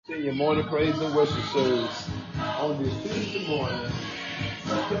to your morning praise and worship service on this Tuesday morning,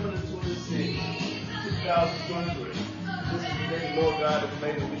 September the 26th, 2023. This is the day the Lord God has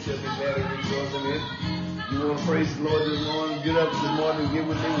made, and we shall be glad and rejoice in it. You want to praise the Lord this morning? Get up this morning and get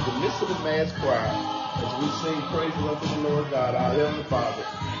with me with the midst of the mass choir as we sing praises unto the Lord God, our Heavenly Father,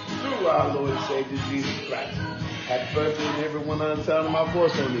 through our Lord and Savior Jesus Christ. Happy birthday to everyone on the sound of my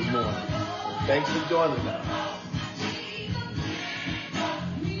voice on this morning. And thanks for joining us.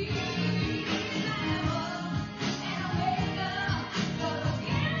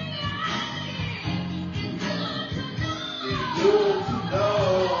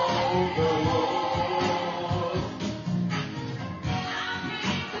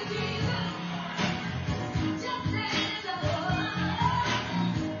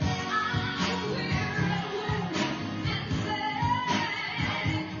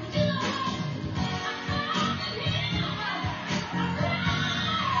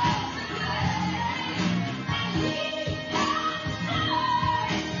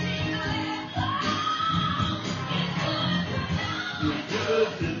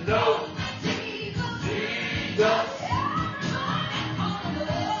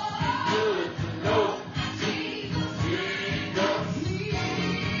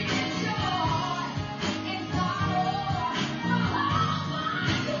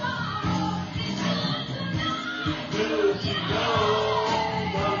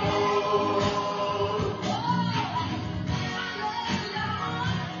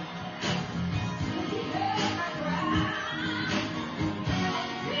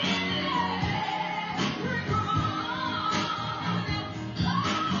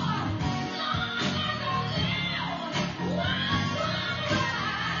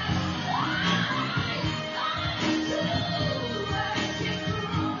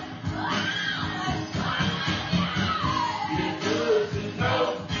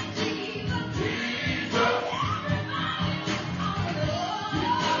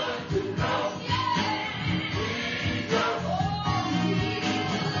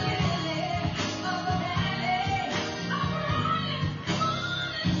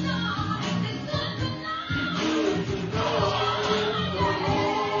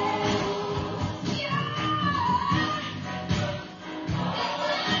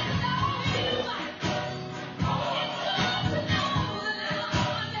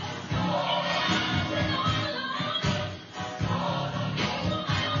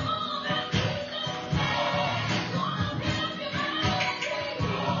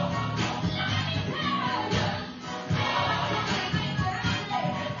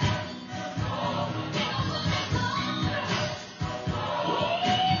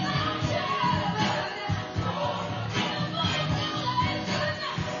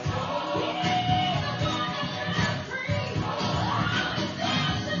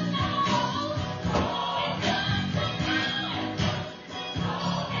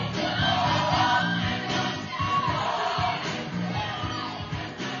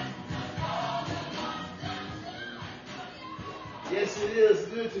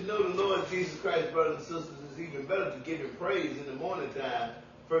 Jesus Christ, brothers and sisters, it's even better to give him praise in the morning time.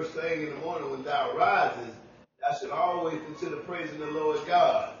 First thing in the morning when thou rises, thou should always consider praising the Lord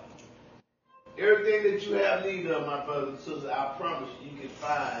God. Everything that you have need of, my brothers and sisters, I promise you can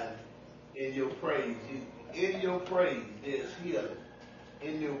find in your praise. In your praise, there's healing.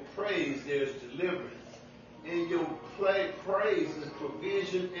 In your praise, there's deliverance. In your praise is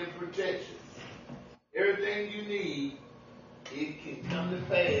provision and protection. Everything you need, it can come to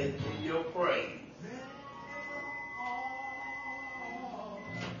pass in your praise.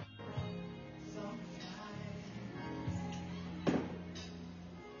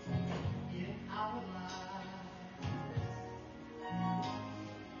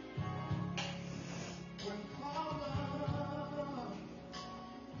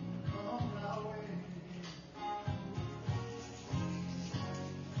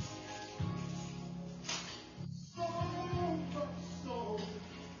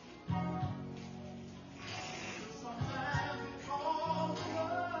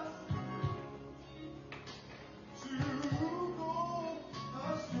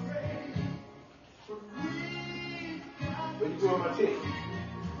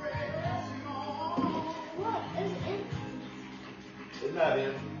 It's not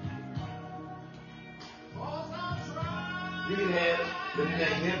in. You can have it, but it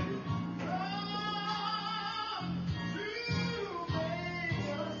ain't empty.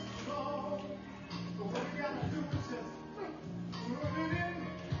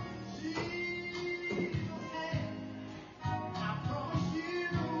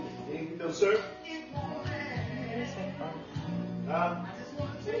 No, sir?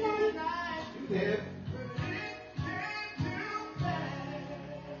 If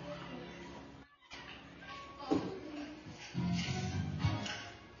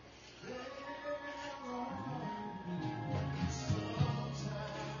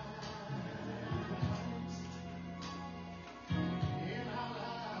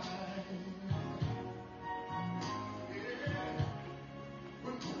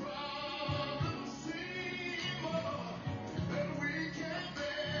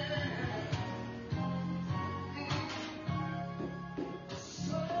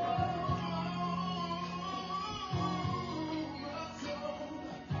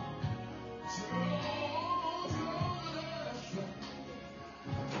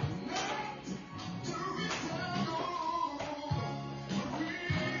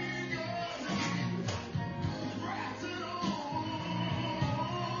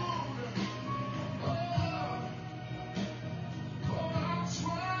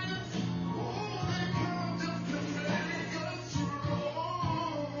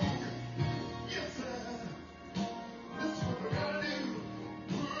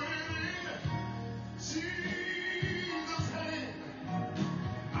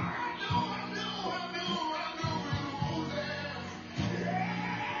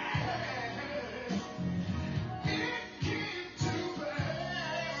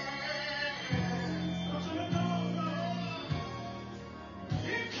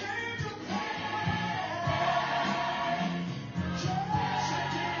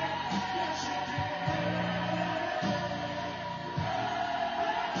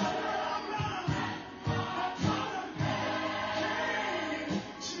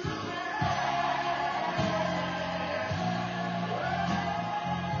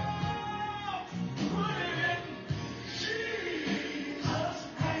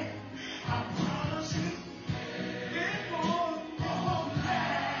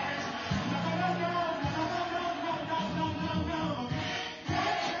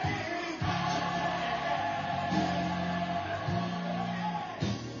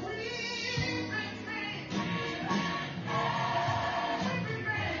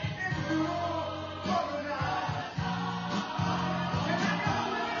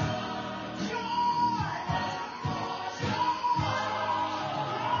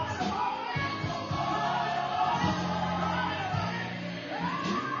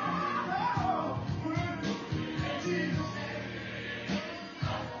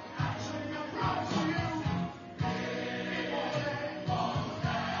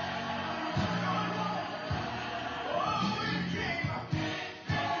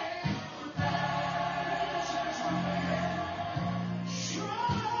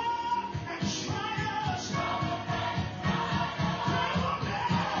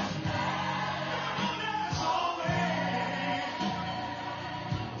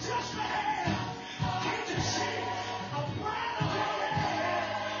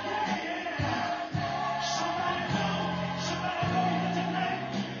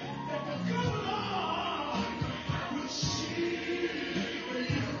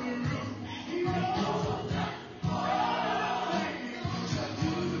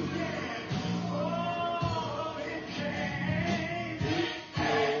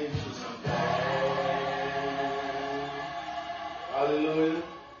hallelujah,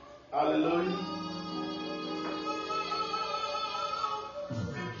 hallelujah.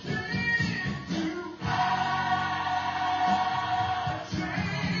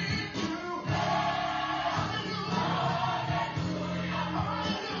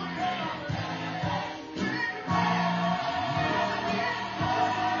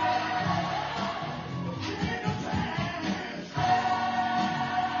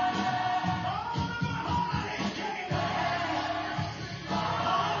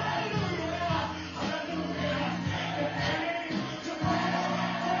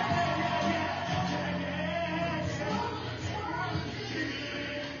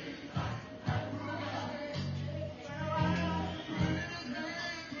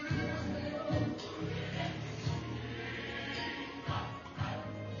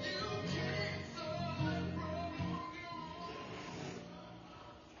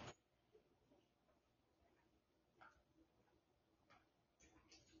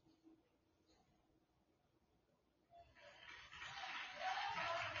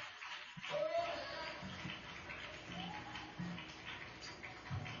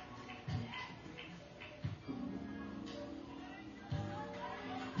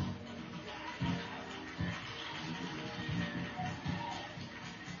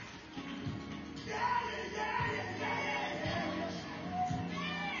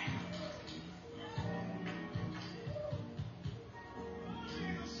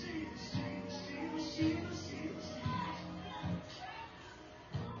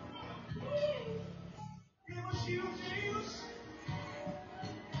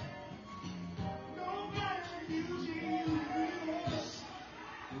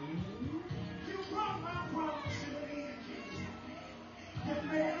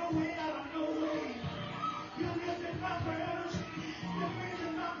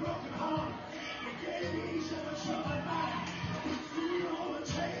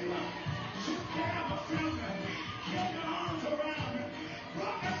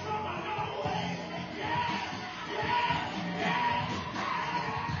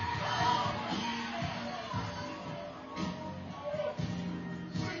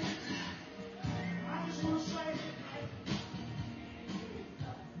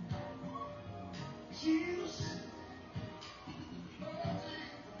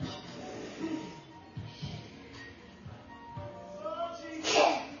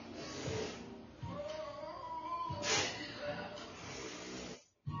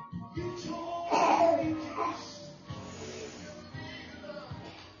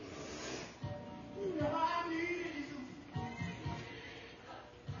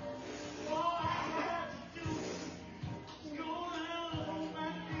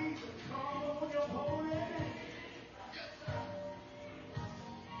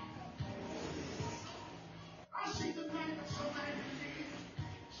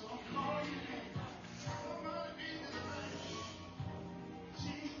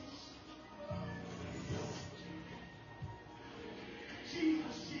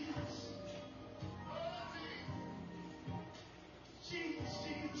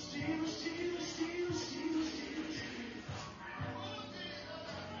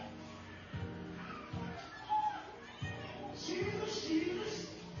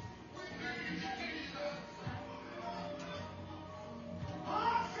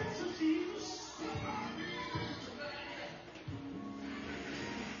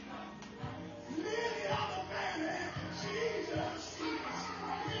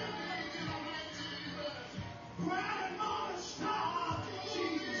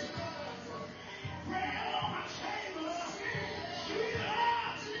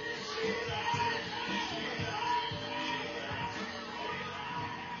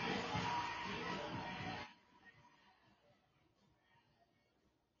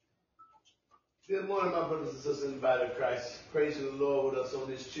 Good morning, my brothers and sisters in the body of Christ. Praising the Lord with us on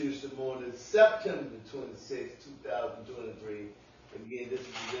this Tuesday morning, September 26, 2023. Again, this is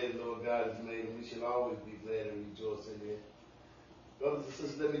the day the Lord God has made, and we shall always be glad and rejoice in it. Brothers and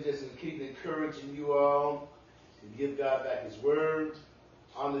sisters, let me just keep encouraging you all to give God back His word.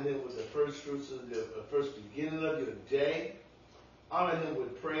 Honor Him with the first fruits of the first beginning of your day. Honor Him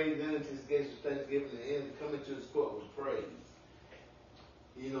with praise. Enter into His gates with thanksgiving, and enter come into His court with praise.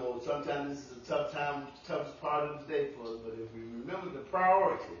 You know, sometimes this is a tough time, toughest part of the day for us, but if we remember the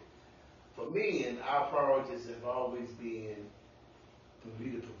priority, for me and our priorities have always been to be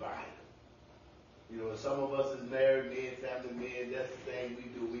the provider. You know, some of us as married men, family men, that's the thing we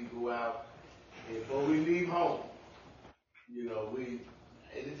do. We go out, and before we leave home, you know, and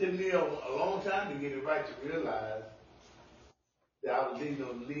it took me a long time to get it right to realize that I was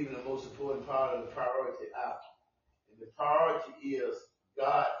leaving the most important part of the priority out. And the priority is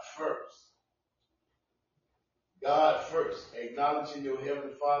God first. God first. Acknowledging your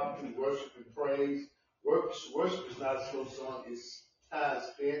Heavenly Father through worship and praise. Worship is not a slow song. It's time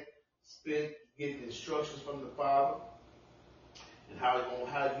spent getting instructions from the Father and how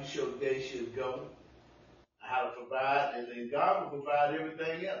you show the day should go, how to provide, and then God will provide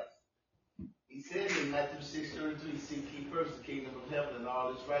everything else. He said in Matthew 6:33, seek ye first the kingdom of heaven and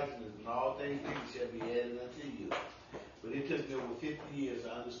all its righteousness, and all things shall be added unto you. But it took me over 50 years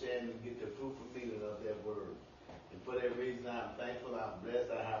to understand and get the fruitful meaning of that word. And for that reason, I'm thankful. I'm blessed.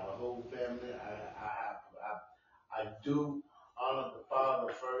 I have a whole family. I do honor the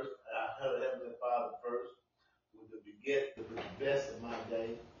Father first. I have Heavenly Father first with the best of my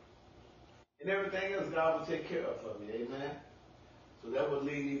day. And everything else God will take care of for me. Amen. So that will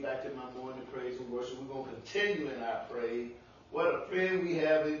lead me back to my morning praise and worship. We're going to continue in our praise. What a friend we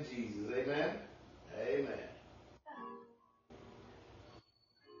have in Jesus. Amen. Amen.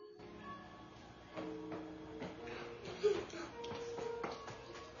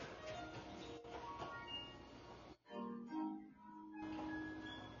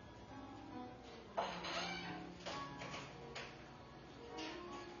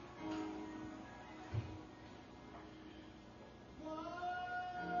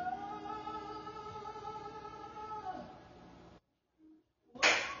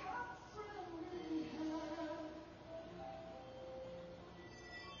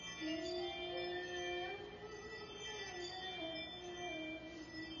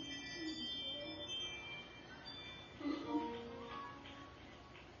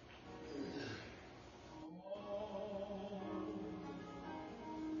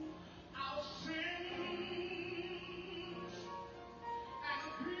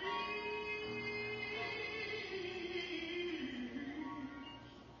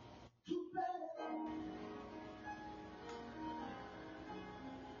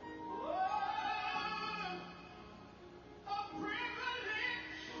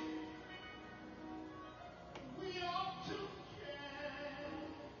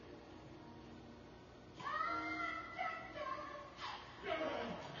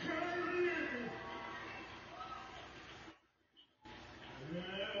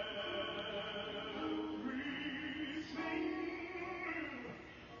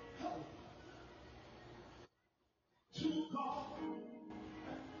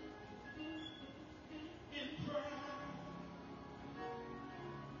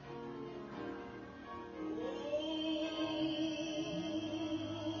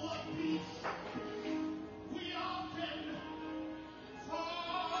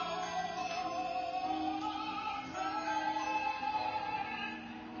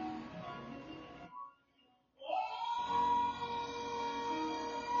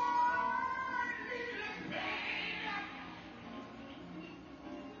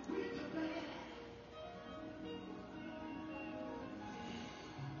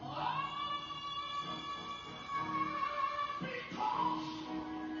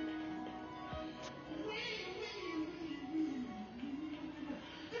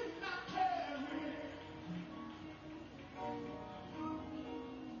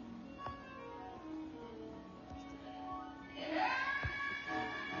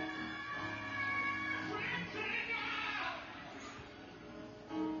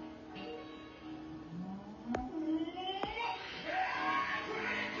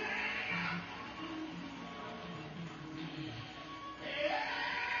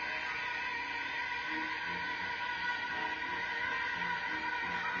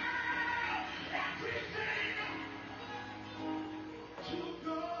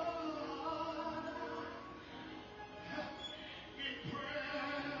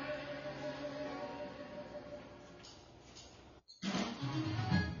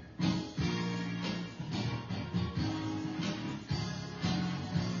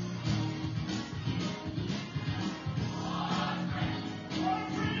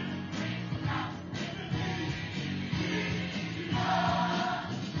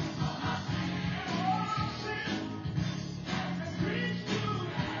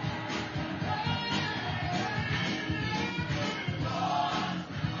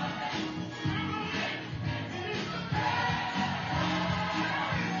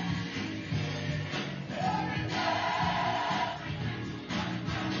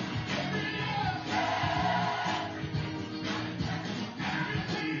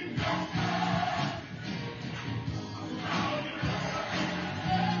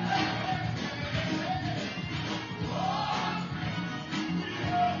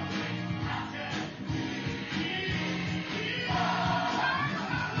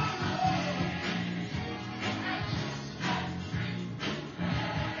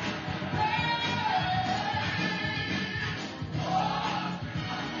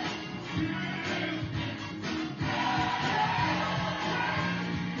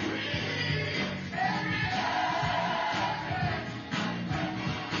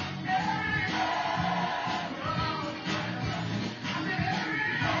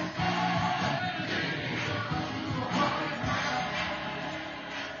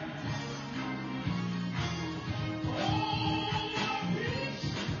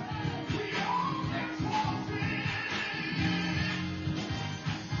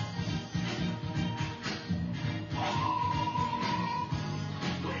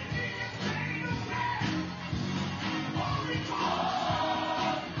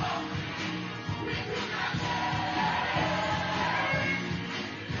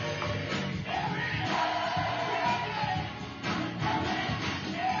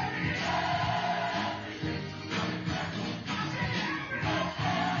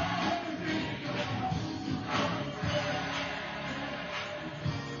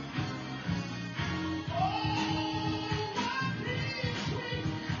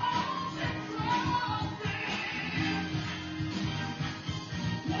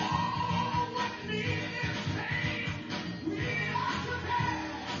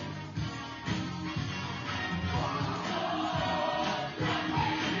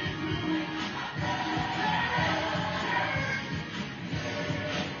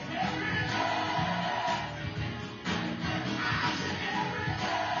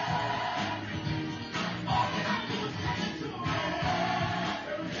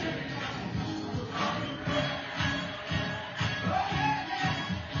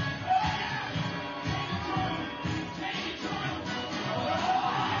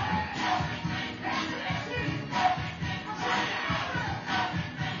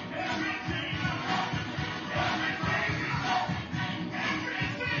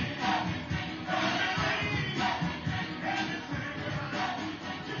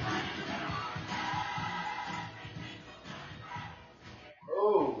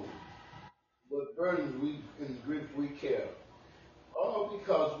 burdens and grief we carry. All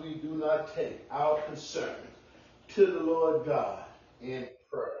because we do not take our concerns to the Lord God in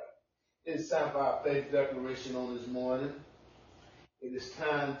prayer. It's time for our faith declaration on this morning. It is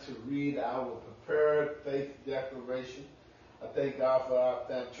time to read our prepared faith declaration. I thank God for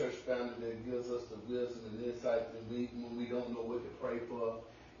our church family that gives us the wisdom and insight when we don't know what to pray for.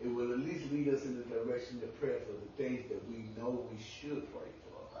 It will at least lead us in the direction to pray for the things that we know we should pray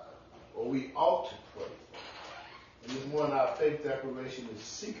for, or we ought to pray for. And this morning our faith declaration is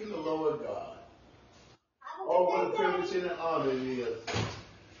seeking the Lord God. Oh, what a privilege and an honor it is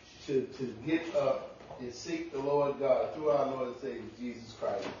to get up and seek the Lord God through our Lord and Savior Jesus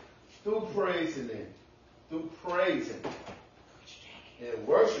Christ. Through praising Him. Through praising and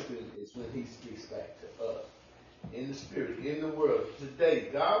worshiping is when He speaks back to us. In the spirit, in the world. Today,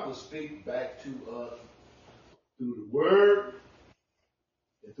 God will speak back to us through the Word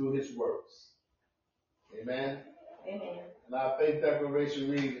and through His works. Amen? Amen. And our faith declaration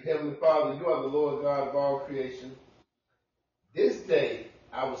reads, Heavenly Father, you are the Lord God of all creation. This day,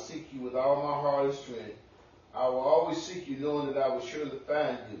 I will seek you with all my heart and strength. I will always seek you, knowing that I will surely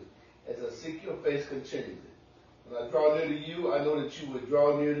find you, as I seek your face continually. When I draw near to you, I know that you will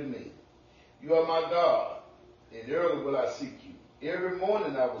draw near to me. You are my God, and early will I seek you. Every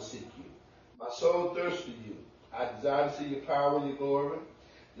morning I will seek you. My soul thirsts for you. I desire to see your power and your glory.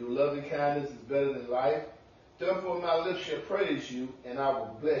 Your loving kindness is better than life. Therefore my lips shall praise you, and I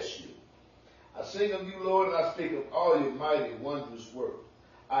will bless you. I sing of you, Lord, and I speak of all your mighty, wondrous work.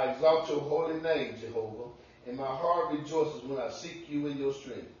 I exalt your holy name, Jehovah, and my heart rejoices when I seek you in your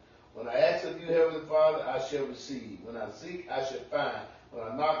strength. When I ask of you, Heavenly Father, I shall receive. When I seek, I shall find. When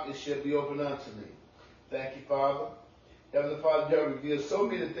I knock, it shall be opened unto me. Thank you, Father. Heavenly Father, you have revealed so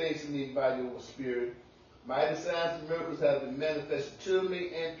many things to me by your Spirit. Mighty signs and miracles have been manifested to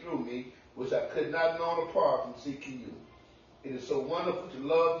me and through me, which I could not know apart from seeking you. It is so wonderful to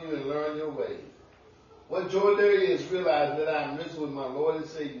love you and learn your ways. What joy there is realizing that I am risen with my Lord and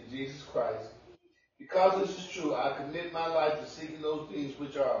Savior, Jesus Christ. Because this is true, I commit my life to seeking those things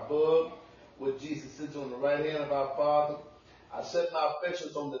which are above, where Jesus sits on the right hand of our Father. I set my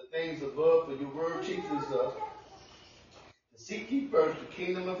affections on the things above, for your word teaches us to seek ye first the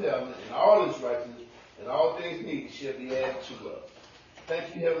kingdom of heaven and all its righteousness, and all things needed shall be added to us.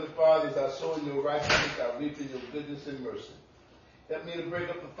 Thank you, Heavenly Father, as I sow in your righteousness, I reap in your goodness and mercy. Help me to break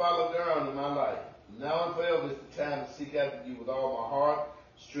up the fallow ground in my life. Now and forever is the time to seek after you with all my heart,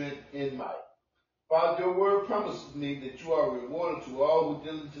 strength, and might. Father, your word promises me that you are a rewarder to all who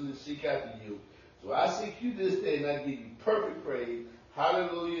diligently seek after you. So I seek you this day, and I give you perfect praise.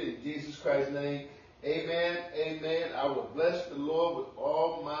 Hallelujah, in Jesus Christ's name. Amen, amen. I will bless the Lord with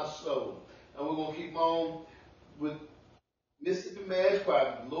all my soul. And we're going to keep on with Mississippi Mass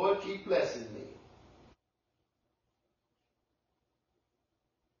Choir. Lord, keep blessing me.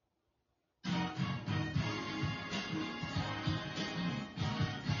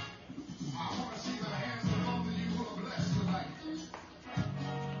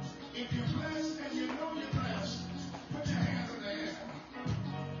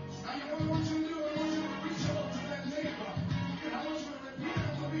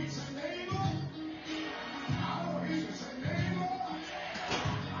 Say, neighbor,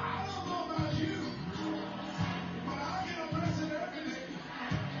 I don't know about you.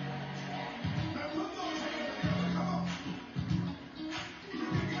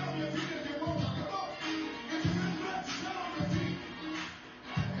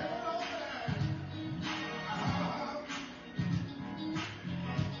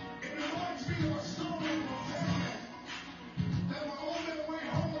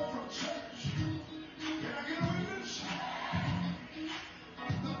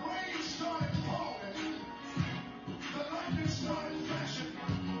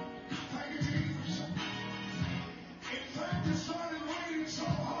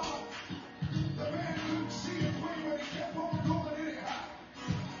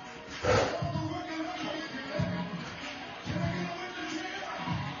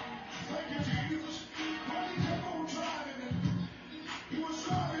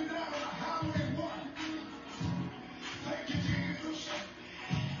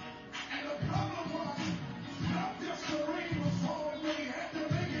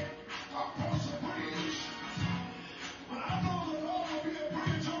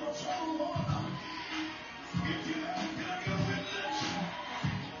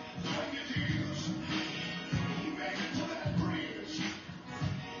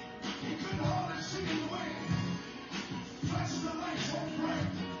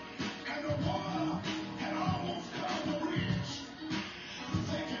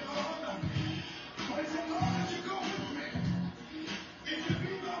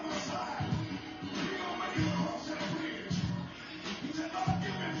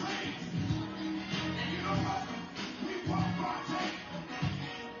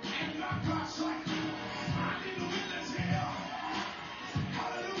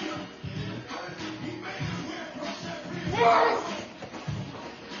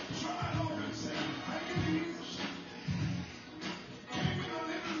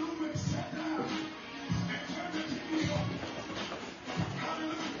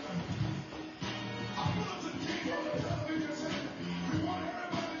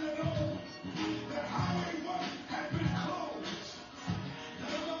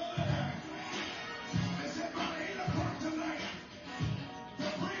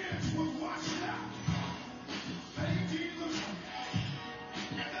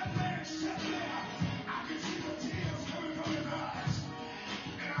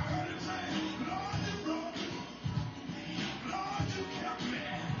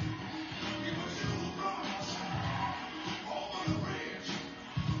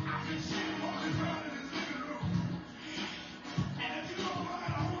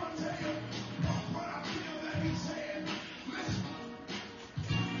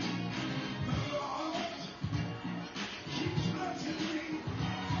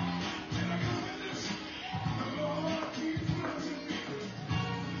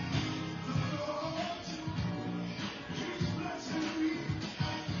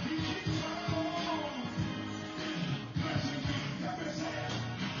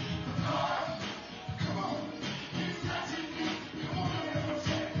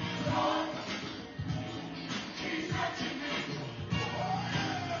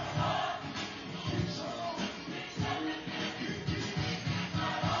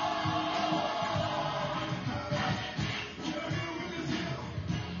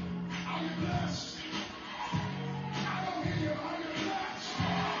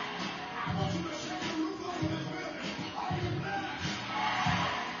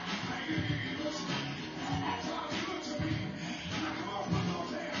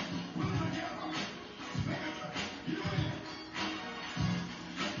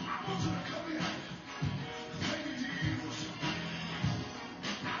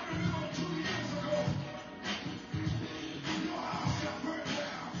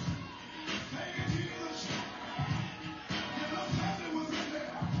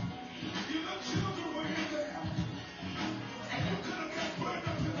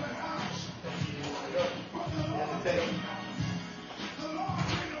 day.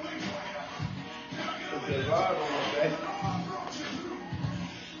 Put that rod on my back.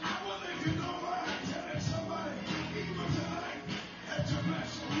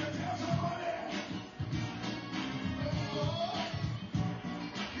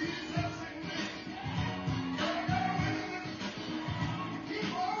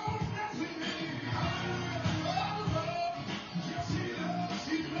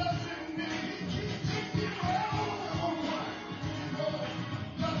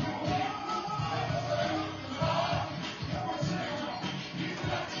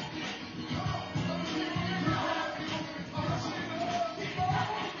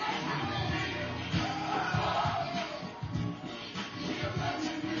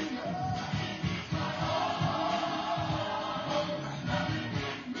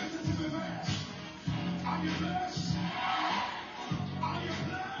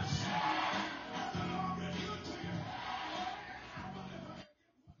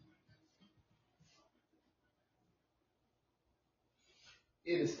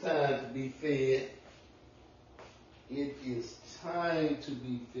 It is time to be fed. It is time to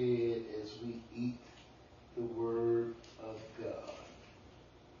be fed as we eat the Word of God.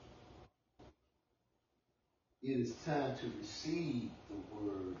 It is time to receive the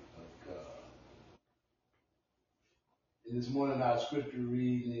Word of God. And this morning our scripture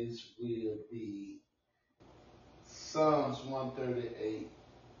reading will be Psalms 138.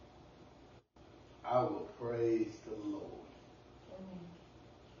 I will praise the Lord.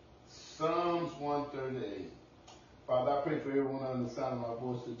 Psalms 138. Father, I pray for everyone under the sound of my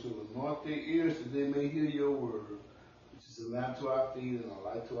voice to anoint their ears that they may hear your word, which is a lamp to our feet and a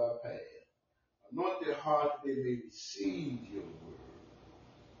light to our path. Anoint their heart that they may receive your word,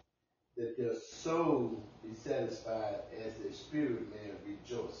 that their soul be satisfied as their spirit man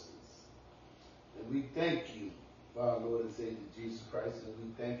rejoices. And we thank you for our Lord and Savior Jesus Christ, and we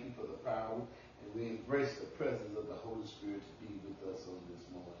thank you for the power, and we embrace the presence of the Holy Spirit to be with us on this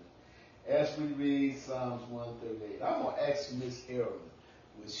morning. As we read Psalms 138, I'm going to ask Miss Harold,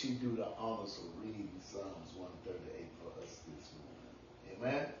 will she do the honors of reading Psalms 138 for us this morning?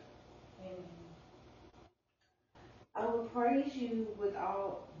 Amen? Amen. I will praise you with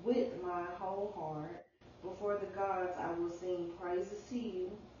my whole heart. Before the gods I will sing praises to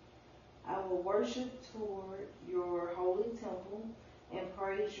you. I will worship toward your holy temple and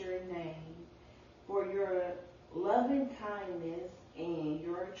praise your name for your loving kindness and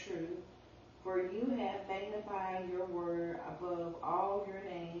your truth. For you have magnified your word above all your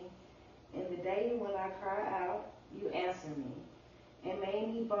name. In the day when I cry out, you answer me, and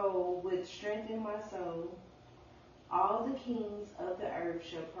made me bold with strength in my soul. All the kings of the earth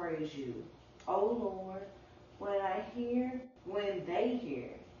shall praise you, O Lord, when they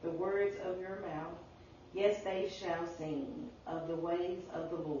hear the words of your mouth. Yes, they shall sing of the ways of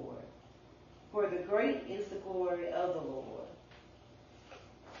the Lord. For the great is the glory of the Lord.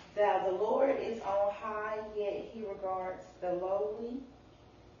 Thou, the Lord, is on high, yet he regards the lowly,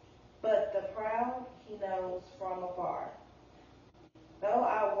 but the proud he knows from afar. Though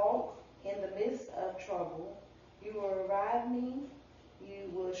I walk in the midst of trouble, you will revive me. You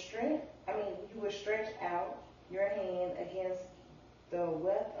will stretch out your hand against the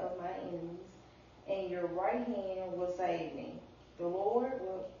wealth of my enemies, and your right hand will save me. The Lord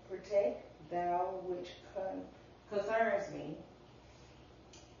will protect thou which concerns me.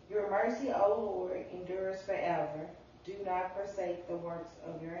 Your mercy, O Lord, endures forever. Do not forsake the works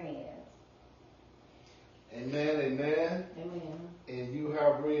of your hands. Amen, amen. Amen. And you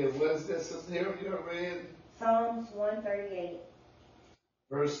have read, what is that, Sister Harold? You have read? Psalms 138.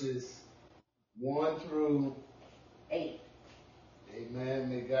 Verses 1 through 8. Amen.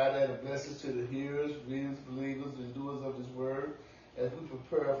 May God add a blessing to the hearers, readers, believers, and doers of his word as we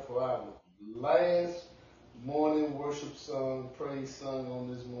prepare for our last morning worship song, praise song on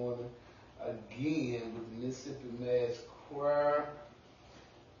this morning, again with the Mississippi Mass Choir.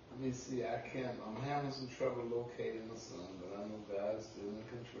 Let me see, I'm having some trouble locating the song, but I know God is still in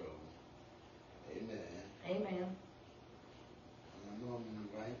control. Amen. Amen. I know I'm in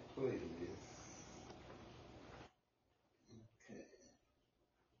the right playlist. Okay.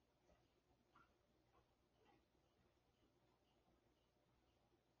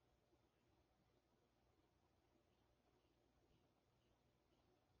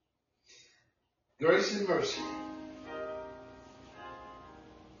 Grace and mercy.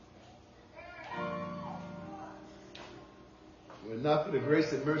 Were it not for the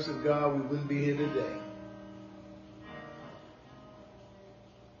grace and mercy of God, we wouldn't be here today.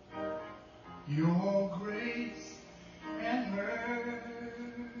 Your grace and mercy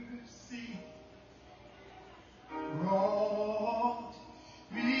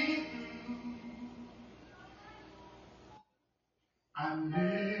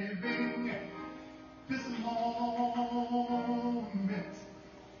living this moment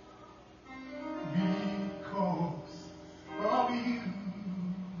because of you.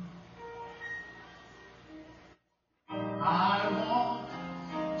 I want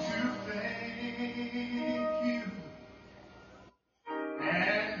to thank you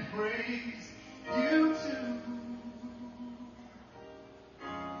and praise you too.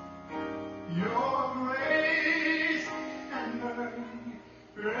 Your grace and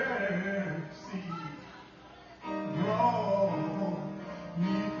mercy brought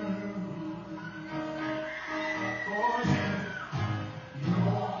me through. For you,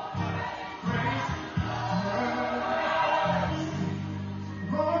 your grace and mercy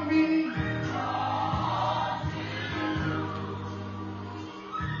brought me.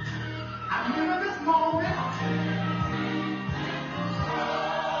 I remember this moment.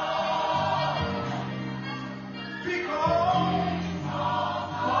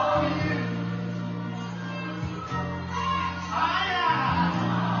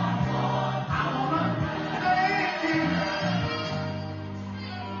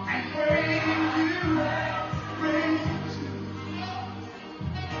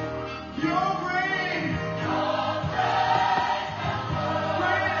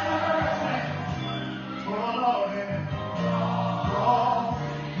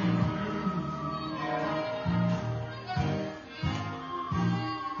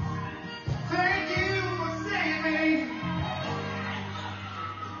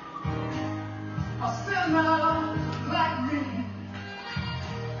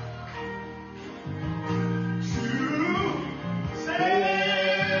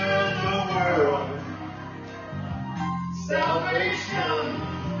 Salvation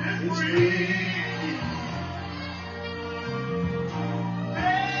is free.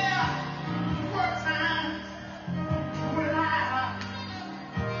 There were times when I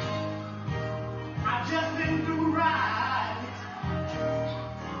just didn't do right.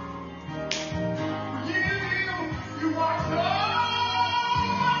 You watched over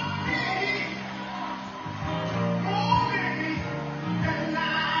me, for me, and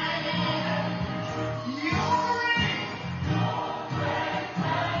your grace.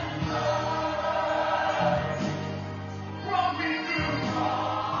 Brought me through.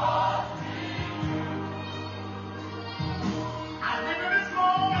 I remember this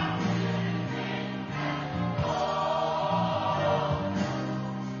moment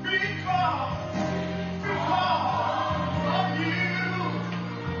because of you.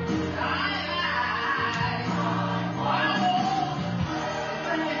 I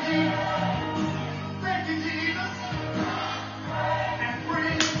thank you, Jesus. Thank you, Jesus. And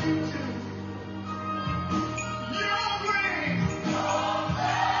praise you too. Your grace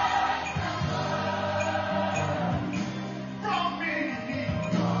brought me through.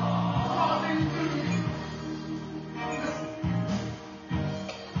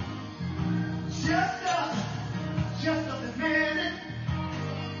 Just a minute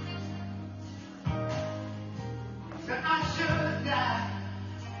that I should die.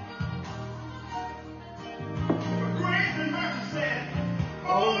 But grace and mercy said,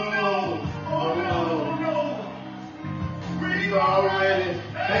 oh no. We've Already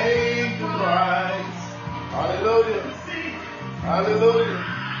paid the price. Hallelujah. Hallelujah.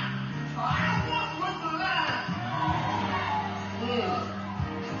 I once was blind.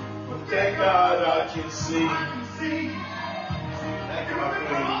 But thank God I can see. I can see. Thank you, my friend.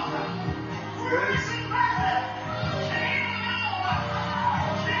 Grace and mercy came along.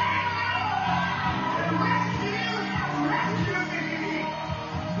 And rescued me.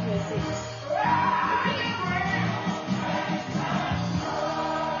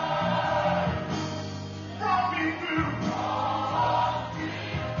 Brought me through.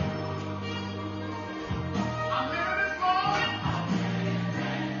 I'm living this moment.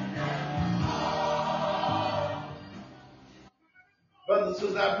 Brothers and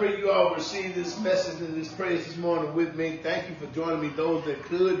sisters, I pray you all receive this message and this praise this morning with me. Thank you for joining me, those that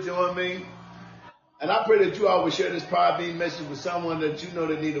could join me. And I pray that you all will share this Podbean message with someone that you know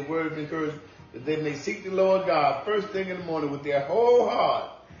that need a word of encouragement, that they may seek the Lord God first thing in the morning with their whole heart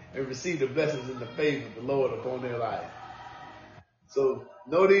and receive the blessings and the favor of the Lord upon their life. So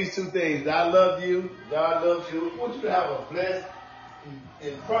know these two things. I love you. God loves you. I want you to have a blessed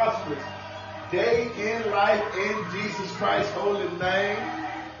and prosperous day in life in Jesus Christ's holy name.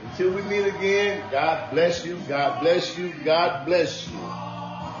 Until we meet again, God bless you. God bless you. God bless you.